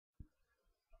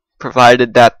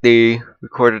provided that the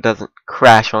recorder doesn't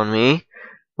crash on me.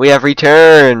 We have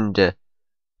returned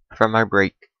from our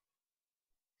break.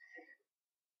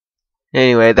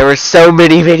 Anyway, there were so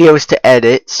many videos to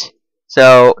edit,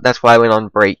 so that's why I went on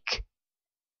break.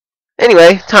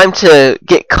 Anyway, time to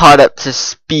get caught up to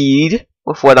speed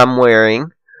with what I'm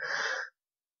wearing.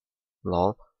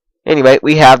 Lol. Anyway,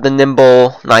 we have the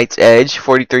Nimble Knight's Edge,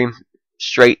 43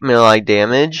 straight melee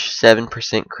damage,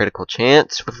 7% critical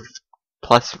chance with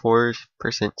plus 4%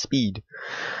 speed.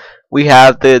 We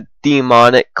have the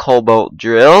Demonic Cobalt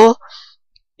Drill,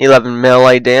 11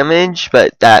 melee damage,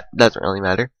 but that doesn't really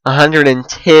matter.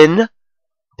 110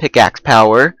 pickaxe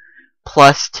power,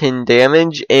 plus 10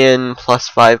 damage, and plus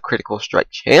 5 critical strike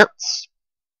chance.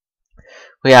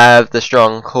 We have the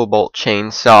Strong Cobalt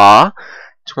Chainsaw,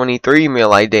 23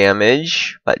 melee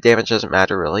damage, but damage doesn't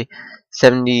matter really.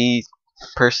 70%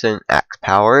 axe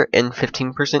power, and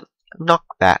 15%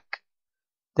 knockback.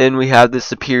 Then we have the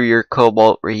Superior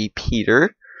Cobalt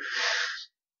Repeater,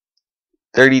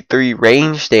 33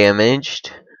 range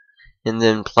damaged, and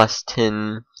then plus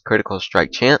 10 critical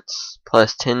strike chance,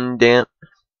 plus 10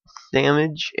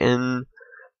 damage, and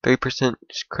 3%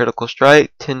 critical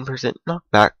strike, 10%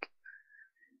 knockback.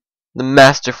 The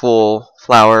Masterful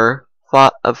Flower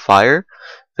of Fire,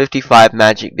 55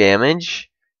 magic damage,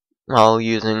 while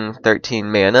using 13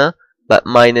 mana, but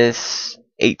minus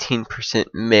 18%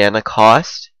 mana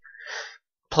cost,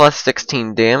 plus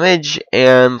 16 damage,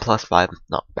 and plus 5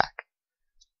 knockback.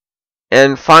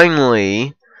 And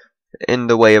finally, in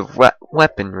the way of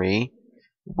weaponry,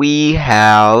 we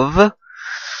have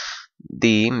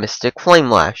the Mystic Flame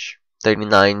Lash,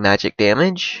 39 magic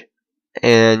damage,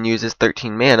 and uses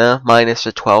 13 mana, minus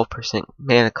a 12%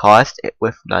 mana cost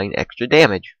with 9 extra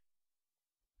damage.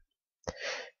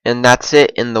 And that's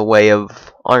it in the way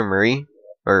of armory,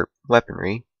 or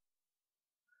weaponry.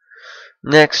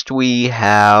 Next we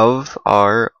have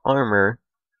our armor,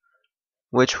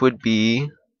 which would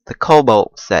be the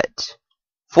Cobalt set.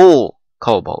 Full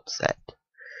Cobalt set.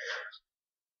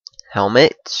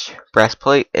 Helmet,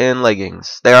 breastplate, and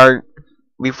leggings.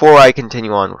 Before I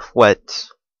continue on with what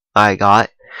I got,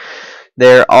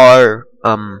 there are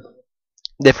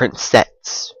different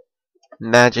sets.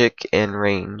 Magic and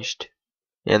ranged.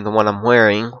 And the one I'm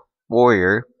wearing,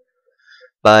 Warrior,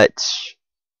 but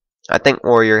I think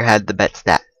Warrior had the best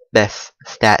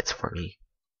stats for me,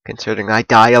 considering I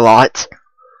die a lot.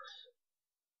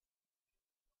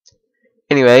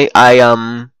 Anyway, I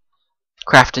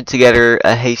crafted together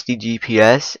a hasty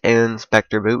GPS and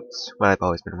Spectre boots, what I've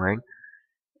always been wearing,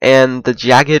 and the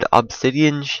Jagged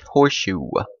Obsidian Horseshoe,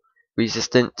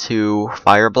 resistant to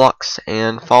fire blocks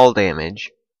and fall damage.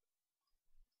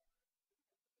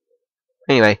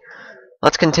 Anyway,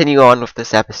 let's continue on with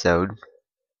this episode.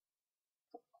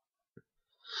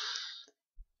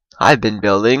 I've been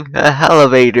building a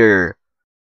elevator.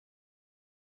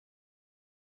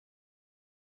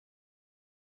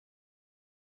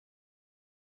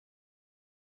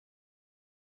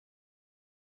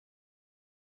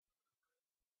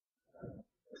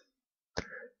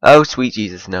 Oh, sweet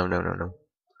Jesus, no.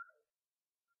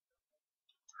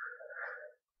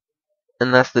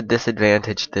 And that's the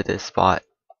disadvantage to this spot.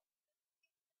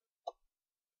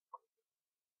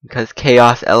 Because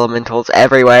chaos elementals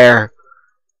everywhere.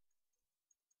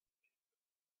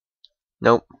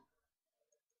 Nope.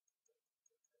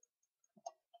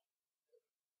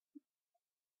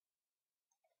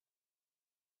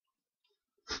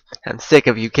 I'm sick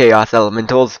of you chaos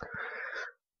elementals.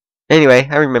 Anyway,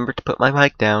 I remembered to put my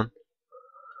mic down.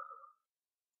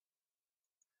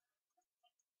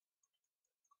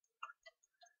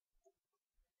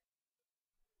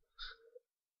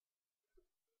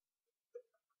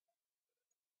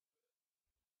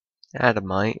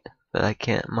 Adamite that I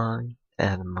can't mine.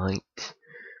 Adamite.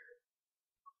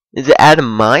 Is it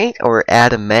Adamite or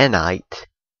Adamanite?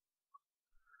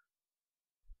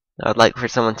 I would like for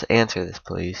someone to answer this,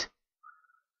 please.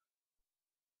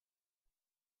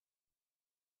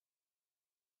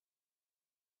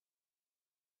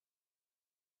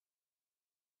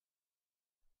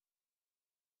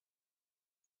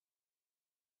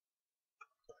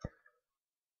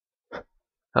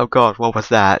 Oh god, what was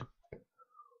that?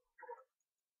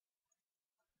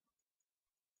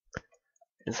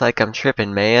 It's like I'm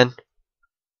tripping, man.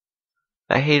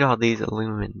 I hate all these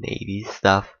illuminaty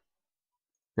stuff.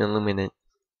 Illuminate.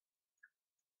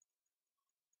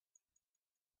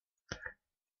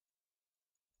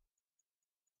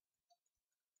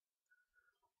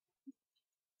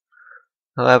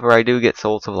 However, I do get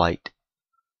Souls of Light.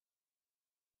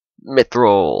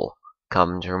 Mithril,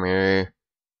 come to me.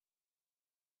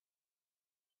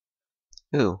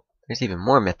 Ooh, There's even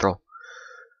more mithril.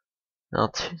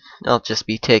 I'll just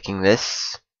be taking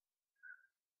this.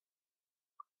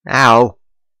 Ow!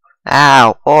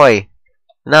 Ow! Oi!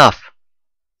 Enough!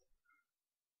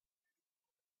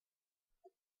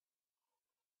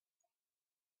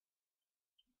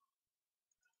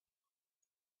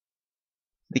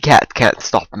 The cat can't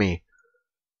stop me.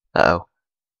 Uh-oh.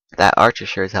 That archer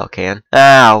sure as hell can.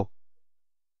 Ow!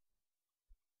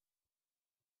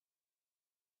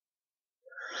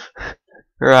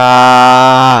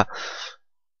 Rah!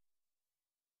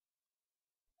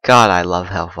 God, I love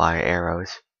hellfire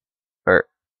arrows. Or,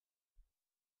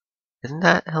 isn't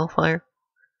that hellfire?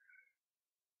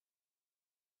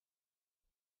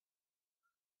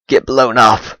 Get blown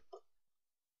up!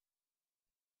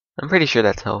 I'm pretty sure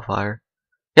that's hellfire.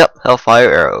 Yep,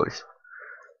 hellfire arrows.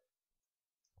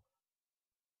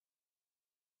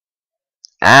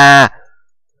 Ah!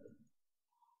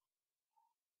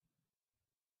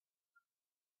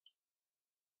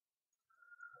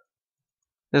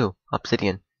 Ooh,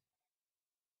 obsidian.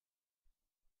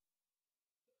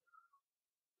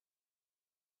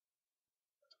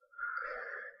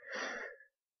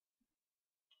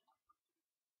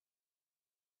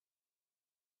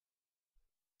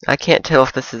 I can't tell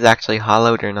if this is actually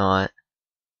hollowed or not.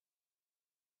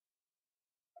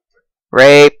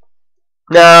 Rape!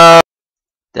 No!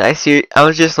 Did I see? I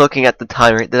was just looking at the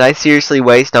timer. Did I seriously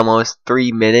waste almost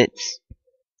 3 minutes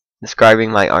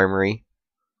describing my armory?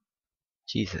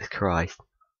 Jesus Christ.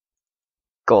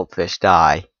 Goldfish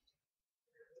die.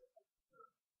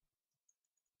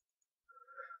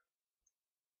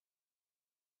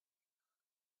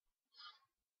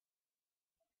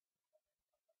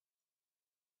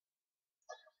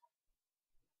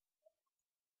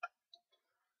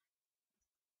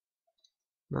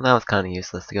 Well, that was kind of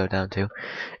useless to go down to.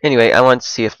 Anyway, I want to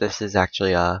see if this is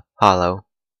actually hollow.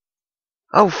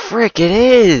 Oh frick, it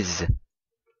is!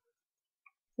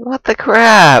 What the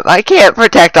crap? I can't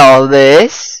protect all of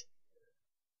this!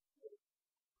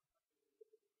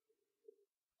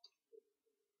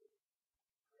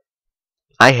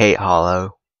 I hate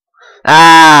hollow.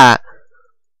 Ah!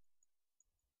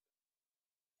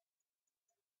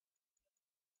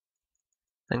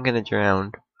 I'm gonna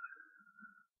drown.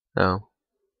 No.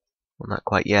 Well, not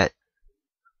quite yet.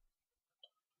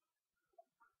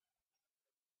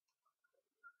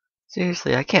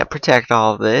 Seriously, I can't protect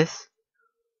all of this.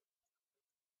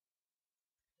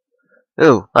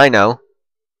 Ooh, I know.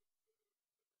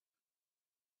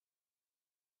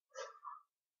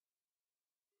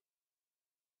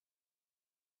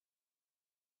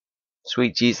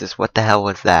 Sweet Jesus, what the hell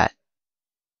was that?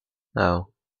 Oh.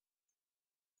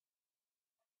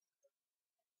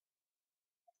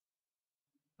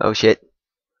 Oh shit.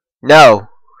 No!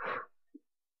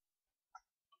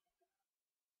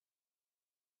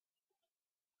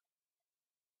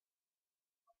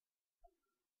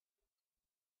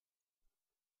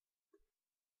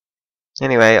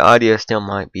 Anyway, audio still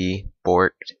might be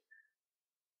borked.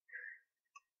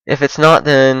 If it's not,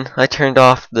 then I turned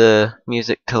off the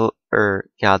music to,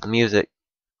 the music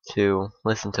to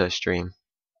listen to a stream.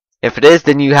 If it is,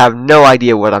 then you have no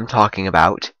idea what I'm talking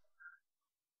about.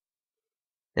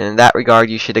 And in that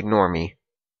regard, you should ignore me.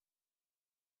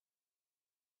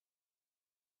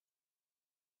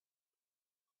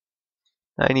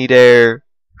 I need air.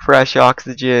 Fresh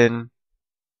oxygen.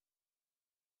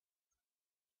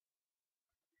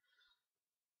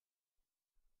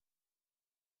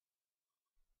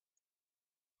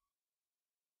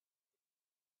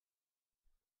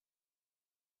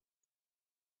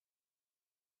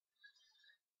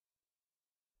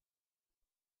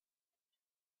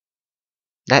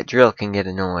 That drill can get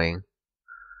annoying.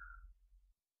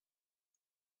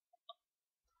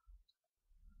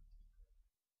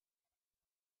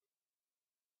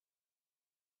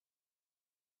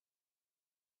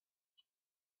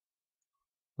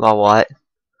 Well, what?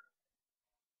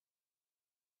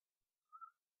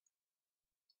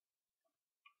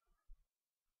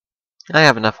 I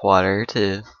have enough water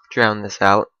to drown this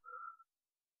out.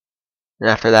 And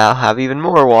after that, I'll have even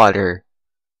more water.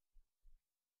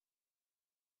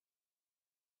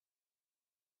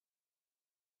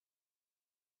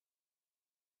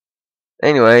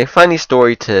 Anyway, funny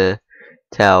story to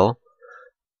tell.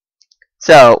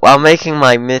 So, while making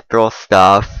my mithril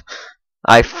stuff,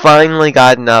 I finally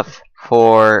got enough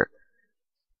for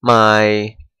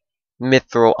my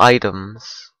mithril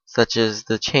items, such as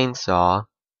the chainsaw.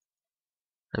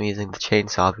 I'm using the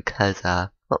chainsaw because,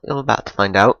 well, you're about to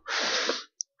find out.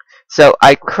 So,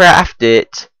 I craft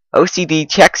it. OCD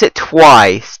checks it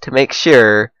twice to make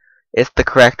sure it's the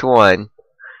correct one.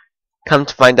 Come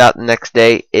to find out the next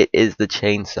day, it is the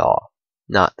chainsaw,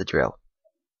 not the drill,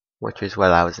 which is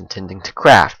what I was intending to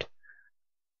craft.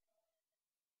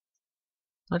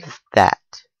 What is that?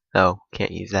 Oh,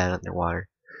 can't use that underwater.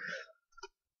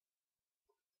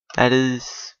 That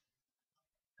is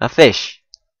a fish.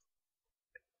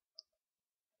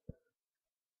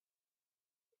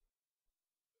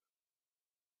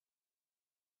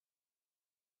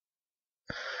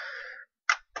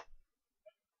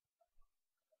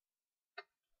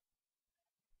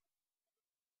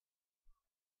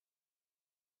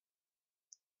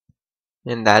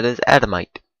 And that is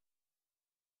adamite.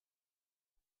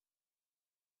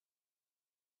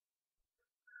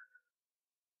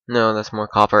 No, that's more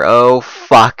copper. Oh,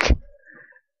 fuck.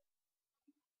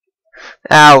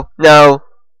 Ow, no.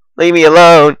 Leave me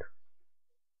alone.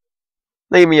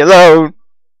 Leave me alone.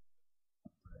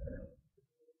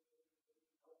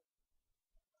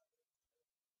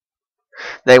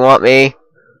 They want me.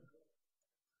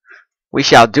 We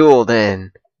shall duel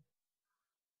then.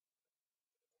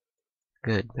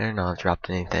 Good, they're not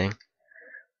dropped anything.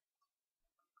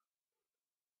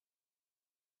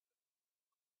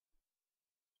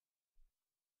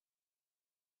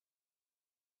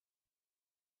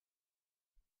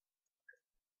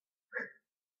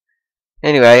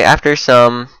 Anyway, after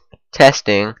some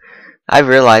testing, I've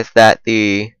realized that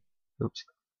the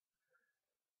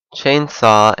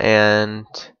chainsaw and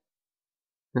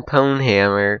the pwn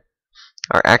hammer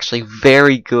are actually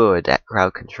very good at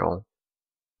crowd control.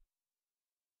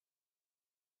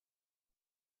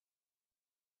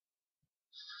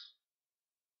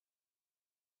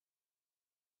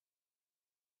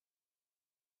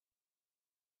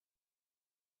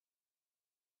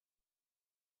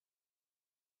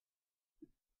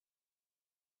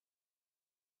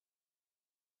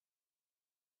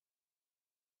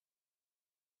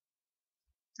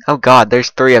 Oh god,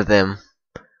 there's 3 of them.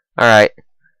 Alright.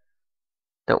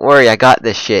 Don't worry, I got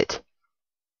this shit.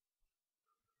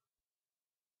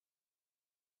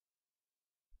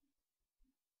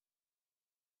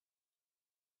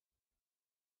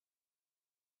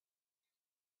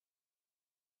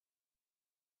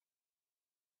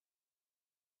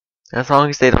 As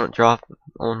long as they don't drop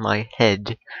on my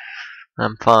head,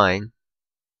 I'm fine.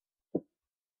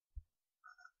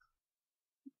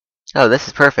 Oh, this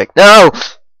is perfect. No!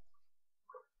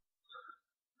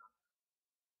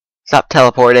 Stop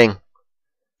teleporting.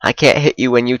 I can't hit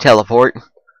you when you teleport.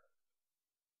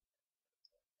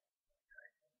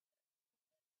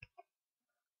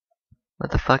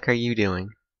 What the fuck are you doing?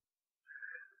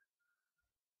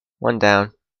 1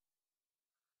 down.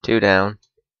 2 down.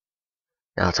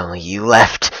 Now it's only you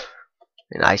left.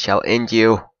 And I shall end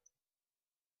you.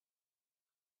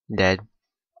 Dead.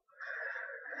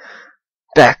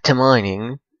 Back to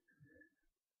mining.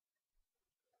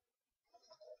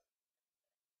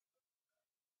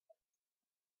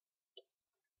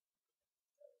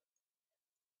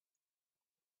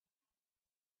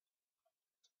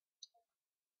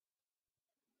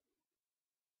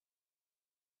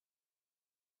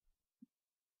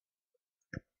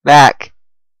 Back!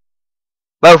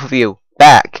 Both of you!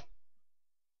 Back!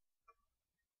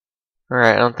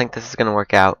 Alright, I don't think this is gonna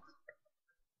work out.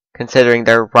 Considering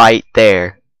they're right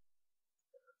there.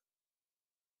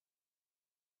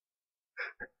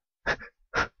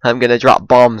 I'm gonna drop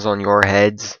bombs on your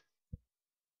heads.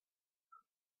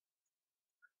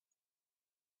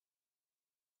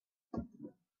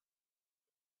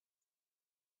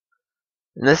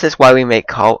 And this is why we make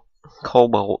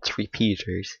cobalt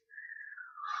repeaters.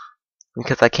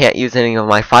 Because I can't use any of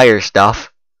my fire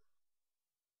stuff.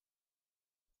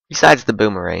 Besides the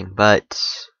boomerang, but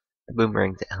the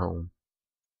boomerang's at home.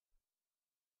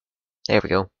 There we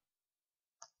go.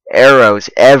 Arrows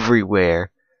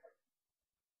everywhere.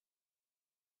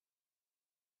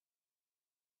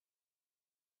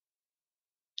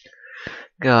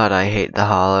 God, I hate the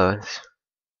hollows.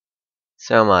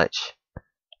 So much.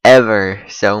 Ever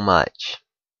so much.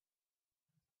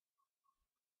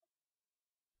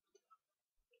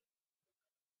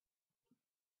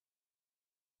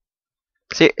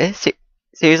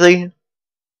 Seriously?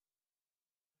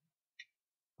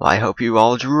 Well, I hope you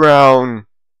all drown.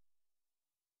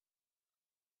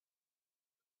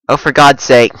 Oh, for God's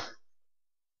sake.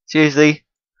 Seriously?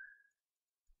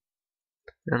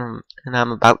 And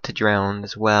I'm about to drown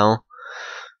as well.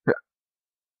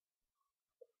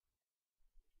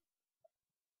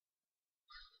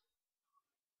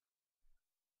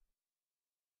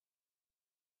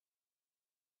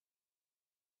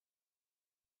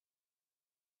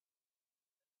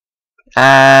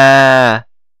 Ah!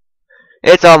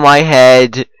 It's on my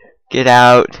head. Get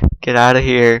out. Get out of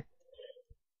here.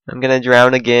 I'm gonna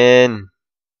drown again.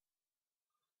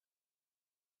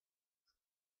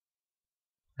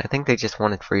 I think they just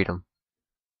wanted freedom.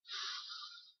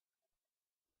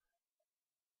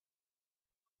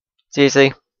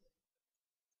 Seriously?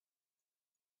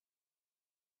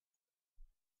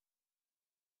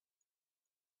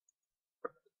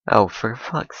 Oh, for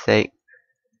fuck's sake.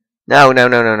 No, no,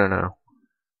 no, no, no, no.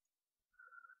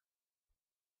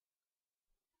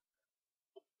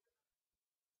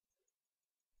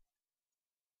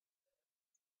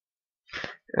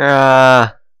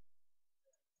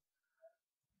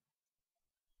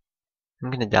 I'm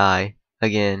gonna die.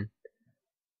 Again.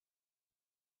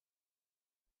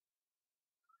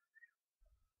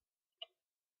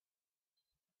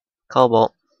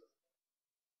 Cobalt.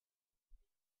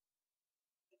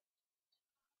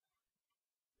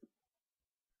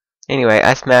 Anyway,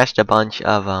 I smashed a bunch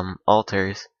of,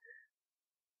 altars.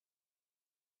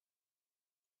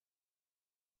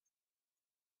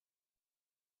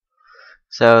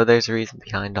 So, there's a reason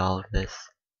behind all of this.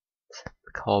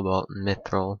 Cobalt and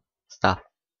mithril stuff.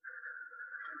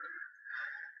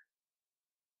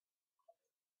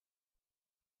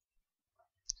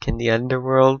 Can the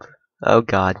underworld? Oh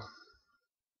god.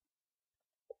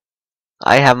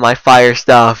 I have my fire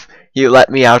stuff. You let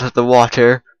me out of the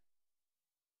water.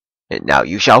 And now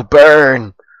you shall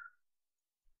burn!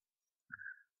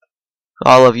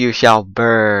 All of you shall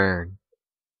burn.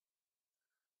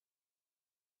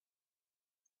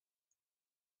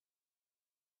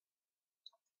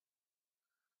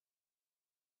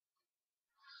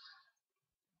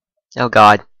 Oh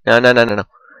god. No, no, no, no, no.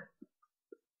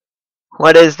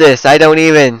 What is this? I don't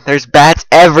even. There's bats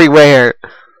everywhere.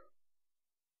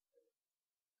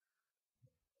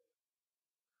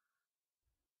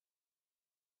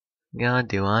 God,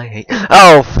 do I hate.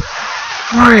 Oh,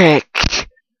 frick!